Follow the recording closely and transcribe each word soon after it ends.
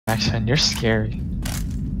Maxon, you're scary.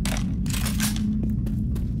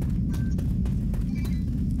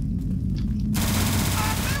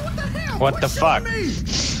 What the fuck?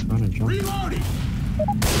 Reloading.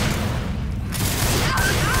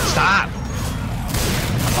 Stop!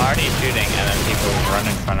 I'm already shooting and then people run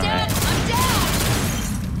in front of me. I'm down!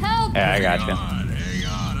 Help! Yeah, I got you. Hang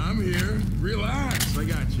on, I'm here. Relax, I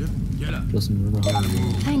got you. Get up.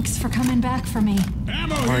 Thanks for coming back for me.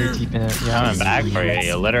 Ammo Already here. deep in it. Yeah. Coming back for you.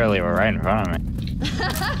 You literally were right in front of me.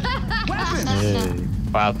 Hey.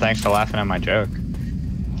 Wow, thanks for laughing at my joke.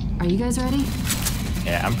 Are you guys ready?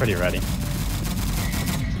 Yeah, I'm pretty ready.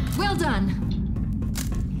 Well done.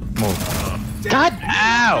 Move. God!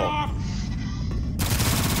 Ow!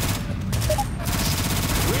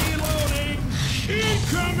 Reloading.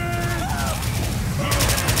 Incoming.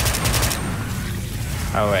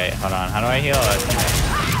 Oh wait, hold on. How do I heal it?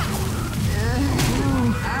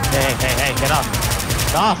 Hey, hey, hey, get off!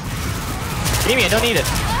 Get off! Give me, I don't need it! I'm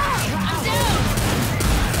down!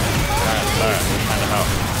 Alright, sorry. I'm trying to help.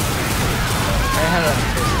 I had a...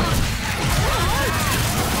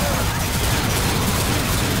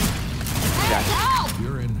 Help!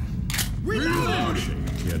 You're in. Reloading.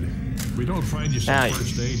 Kid. If we don't find you some Now you-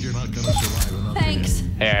 first aid, you're not gonna survive enough. Thanks.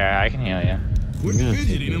 Here, I can heal you. Quit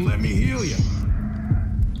fidgeting and let me heal you.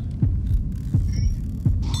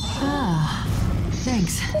 Ah,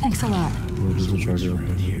 thanks. Thanks a lot. There's a charger over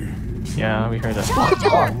here. Yeah, we heard it. Oh,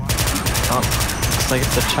 looks like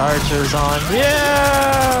it's the Chargers on.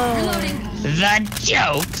 Yeah! Reloading. The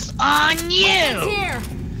joke's on It's you! here.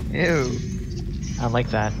 Ew. I like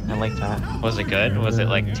that. I like that. Was it good? Was it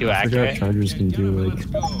like too I forgot accurate? chargers can do like.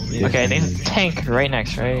 Okay, there's a tank right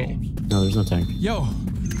next, right? No, there's no tank. Yo,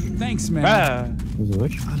 thanks, man. Ah. There's a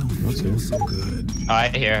witch? I don't feel so good. Oh, I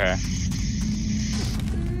hear her.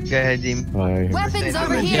 Go ahead, Dean. Oh, I hear. Weapons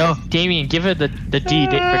over here. Yo, Damien, give her the D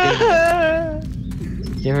for Damien.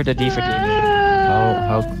 Give her the D for Damien.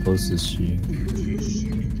 How close is she?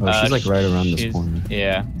 Oh, she's like right around this she's- corner.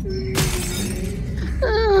 Yeah.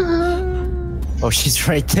 Oh, she's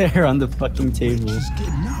right there on the fucking table.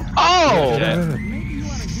 Oh! Yeah.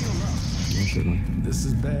 This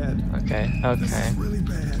is bad. Okay, This okay. is really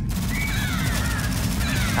bad.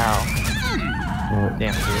 Ow. Oh, Damn, dude.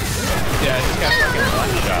 Yeah, I just got fucking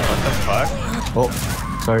one shot. What the fuck? oh,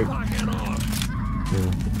 sorry.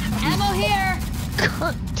 Yeah, Ammo here.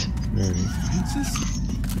 Cunt! there it is.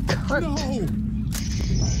 No.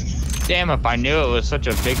 Damn, if I knew it was such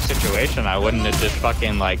a big situation, I wouldn't have just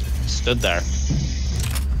fucking like stood there.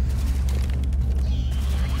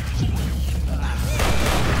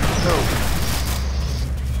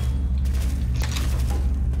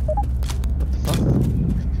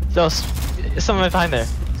 Yo, someone behind there.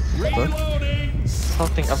 Reloading.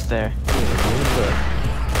 Something up there.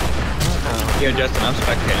 Yo, Justin, I'm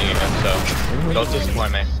spectating again, so don't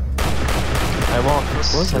disappoint me. I won't.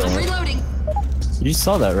 was that? Reloading. You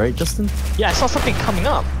saw that, right, Justin? Yeah, I saw something coming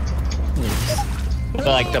up. So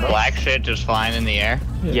like the black shit just flying in the air?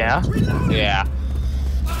 Yeah? Yeah.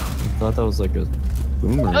 I thought that was like a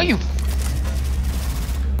boomerang. No, you.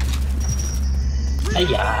 I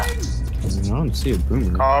don't see a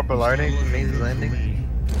boomerang. Car baloney, Maze Landing.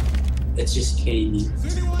 It's just Katie.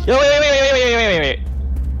 Yo, wait.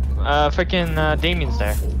 Freaking Damien's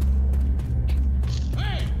there.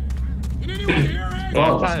 Hey. Can anyone hear it?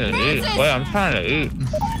 Well, I'm trying to eat. Wait, I'm trying to eat.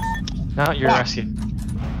 No, you're rescued.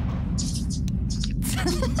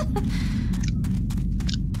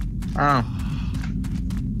 Oh.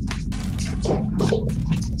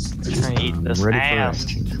 Trying to eat this Ready for ass.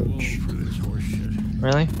 action, coach. For this horse shit.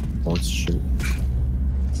 Really? Oh, it's shit.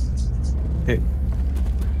 Hey,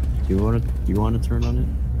 do you wanna turn on it?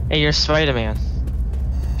 Hey, you're Spider-Man.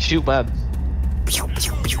 Shoot web.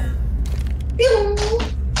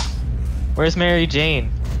 Where's Mary Jane?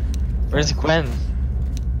 Where's Gwen?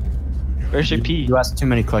 Where's your P? You asked too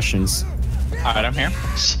many questions. Alright, I'm here.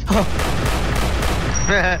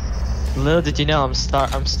 Little did you know I'm Star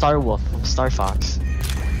Wolf. I'm Star Fox.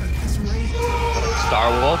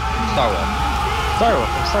 Star Wolf? Star Wolf. Star Wolf.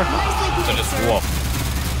 I'm Star Fox. Nicely put, So just sir. wolf.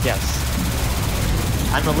 Yes.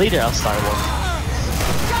 I'm the leader of Star Wolf.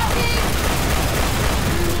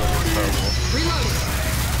 Reloading.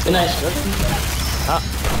 Good night, Justin.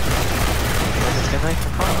 It's good night for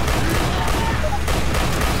Carl.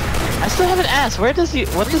 I still haven't asked. What does he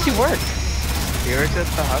work? He works at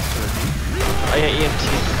the hospital. Oh yeah, EMT.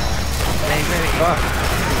 Hey, oh.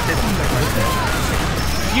 He's sitting right there.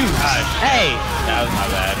 You. Hey. That was my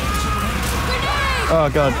bad. Oh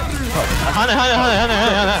god. Hunter.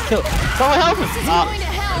 Kill. Someone help him. This is going to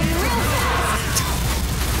hell real fast.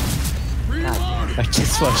 Reloading. I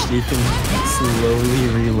just watched Ethan slowly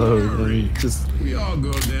reload and he just We all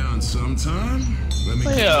go down sometime. Let me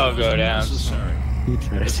We all go down. Necessary. he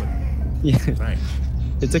tried. Yeah, Thanks.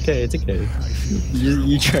 it's okay, it's okay.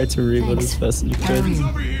 You tried to reload as fast as you could. It's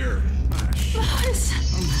over here. Lars.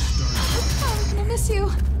 I'm gonna miss you.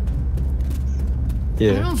 I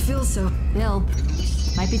Yeah. don't feel so ill.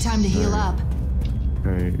 Might be time to heal up.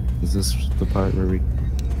 Alright, is this the part where we...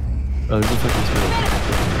 Oh, there's a fucking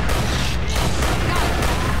turret.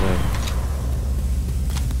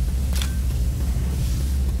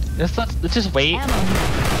 Let's just wait. Ammo here.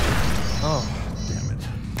 Oh, Damn it.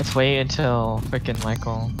 let's wait until freaking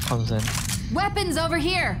Michael comes in. Weapons over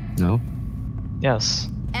here. No? Yes,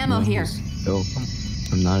 Ammo No, here. just go.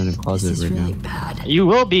 I'm not in a closet This is right really now. bad. you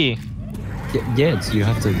will be. Yeah, so you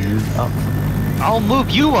have to move up. I'll move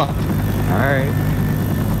you up. Alright.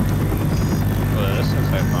 Oh, this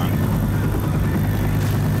looks like fun.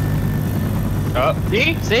 Oh,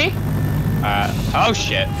 See? oh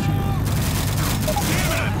shit.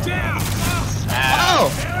 Oh!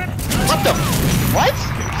 What the? What?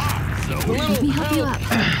 Let me help you up.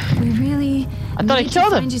 We really I thought I need to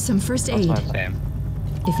killed him. find you some first That's aid. what I thought. Damn.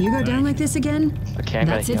 If you go down like this again, Okay, I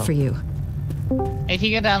that's gotta it heal. for you. If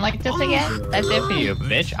you go down like this again, that's it for you,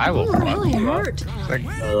 bitch. I will Oh, fuck really you up. hurt.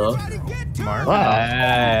 Hello? Mark. Wow.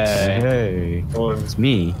 Hey. Hey. It's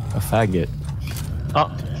me, a faggot. Oh.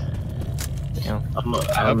 Damn. I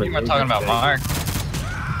hope you weren't talking about Mark.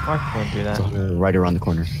 Mark won't do that. Right around the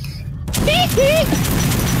corner.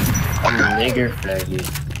 I'm a nigger faggot.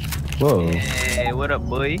 Whoa. Hey, what up,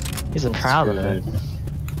 boy? He's proud of it.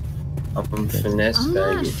 I'm finesse I'm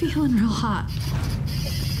not faggot. feeling real hot.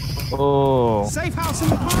 Oh. Safe house in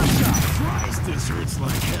the pawn shop. Christ, this hurts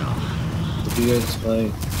like hell. What do you guys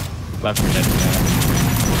play? Left for dead.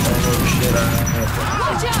 Oh shit, I have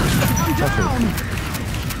Watch out! I'm down!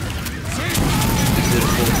 Is it a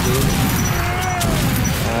full team?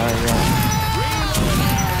 Yeah.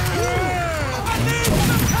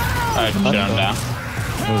 Alright, shut him down.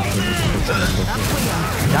 Oh shit.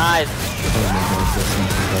 Died. Oh my god, that's not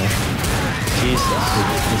too bad.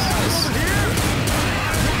 Jesus.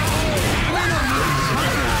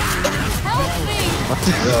 Help me!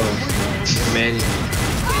 Yo, man.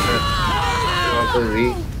 You wanna play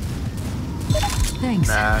League? Thanks.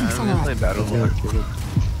 Nah, Thanks a I'm gonna lot. play Battleborn.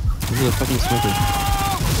 This is a fucking smoker.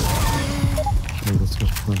 Alright, let's go.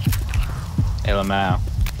 Come on. Hey, Lamau.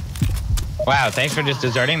 Wow, thanks for just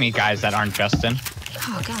deserting me, guys that aren't Justin.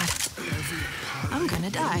 Oh god. I'm gonna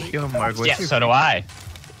die. Yo, Mark, what's Yeah, your so do I.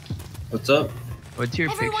 What's up? what's your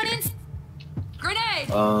Everyone picture? in. Grenade!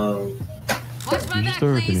 Did Watch my you back, just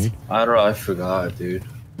throw a please. grenade? I don't know, I forgot, dude.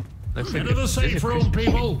 Looks like Into the safe there's a room, Christmas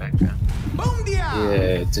people. background. Boom dia! Yeah,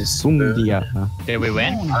 it's just. Boom dia. Did we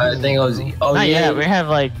win? I think I was. Oh Not yeah, yet. We have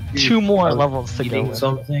like 2 more I was levels to go. eating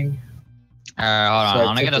something. Hold on. So I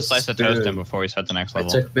I'm gonna took get a a slice of toast in spoon. before we start the next I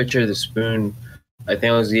level. took a picture of the spoon. I think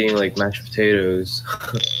I was eating like mashed potatoes.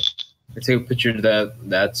 I took a picture of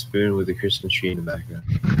that spoon with the Christmas tree in the background.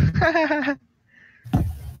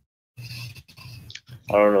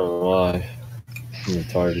 I don't know why. I'm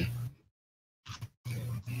retarded.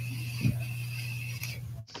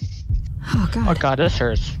 Oh Oh god. god, this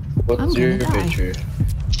hurts. What's I'm your gonna die. picture?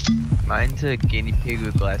 Mine's a guinea pig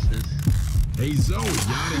with glasses. Hey Zoe, get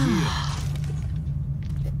out of here.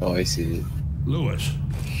 Oh, I see it. Lewis.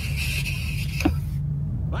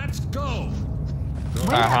 Let's go.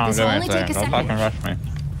 Alright, hold on, This give will me a only take second. a Don't second. fucking rush me.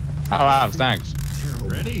 Oh wow, thanks.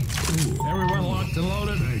 Ready? Everyone locked and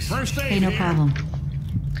loaded. First aid Hey, no here. problem.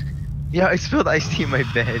 Yeah, I spilled iced tea in my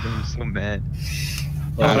bed. I'm so mad.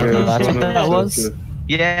 Oh, That's what that was?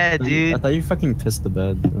 Yeah, I dude. thought you fucking pissed the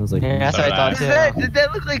bed. I was like, Yeah, that's what I thought too. Did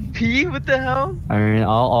that look like pee? What the hell? I mean,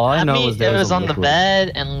 all I know was there it was a on the liquid.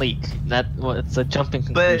 bed and leak. That well, it's a jumping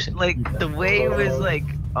But conclusion. like the way it was like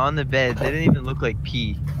on the bed, that didn't even look like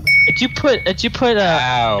pee. If you put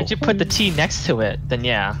Ow. the tea next to it, then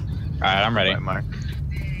yeah. Alright, I'm ready. Right, Mark.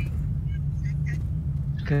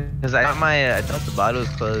 Cause I thought the bottle was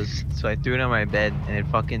closed, so I threw it on my bed, and it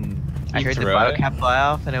fucking. I You heard the threw bottle it? cap fly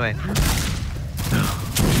off, and I went.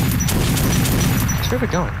 Where are we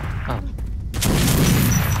going? Oh.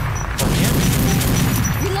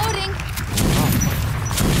 Reloading!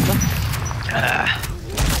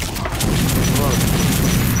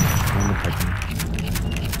 On the piping.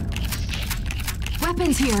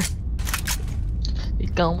 Weapons here! You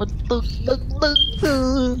going with the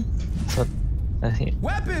So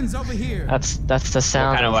Weapons over here! that's the What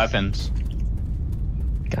sound kind of weapons?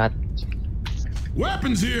 God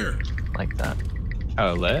Weapons here. like that.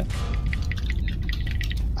 Oh, lit?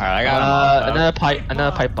 Alright, I got him.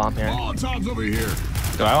 Another pipe bomb here. Molotovs over here.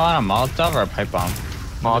 Do I want a Molotov or a pipe bomb?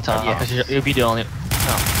 Molotov. Yeah. Because you'll be the only. No.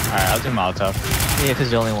 Alright, I'll do Molotov. Yeah,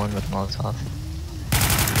 because you're the only one with Molotov.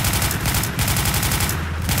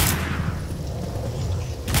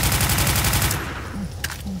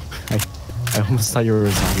 I almost thought you were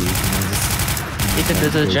a zombie. Ethan,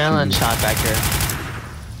 there's an adrenaline shot back here.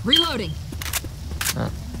 Reloading.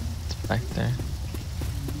 Oh, it's back there.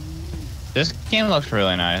 This game looks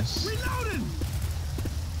really nice.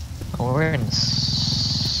 Oh, we're in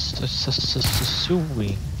Sui.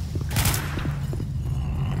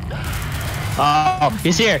 Oh,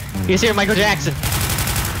 he's here! He's here, Michael Jackson!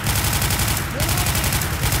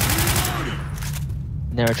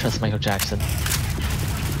 Never trust Michael Jackson.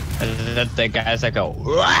 The guys that go,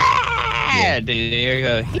 yeah. Do you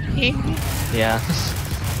go, Yeah.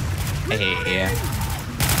 hey, yeah.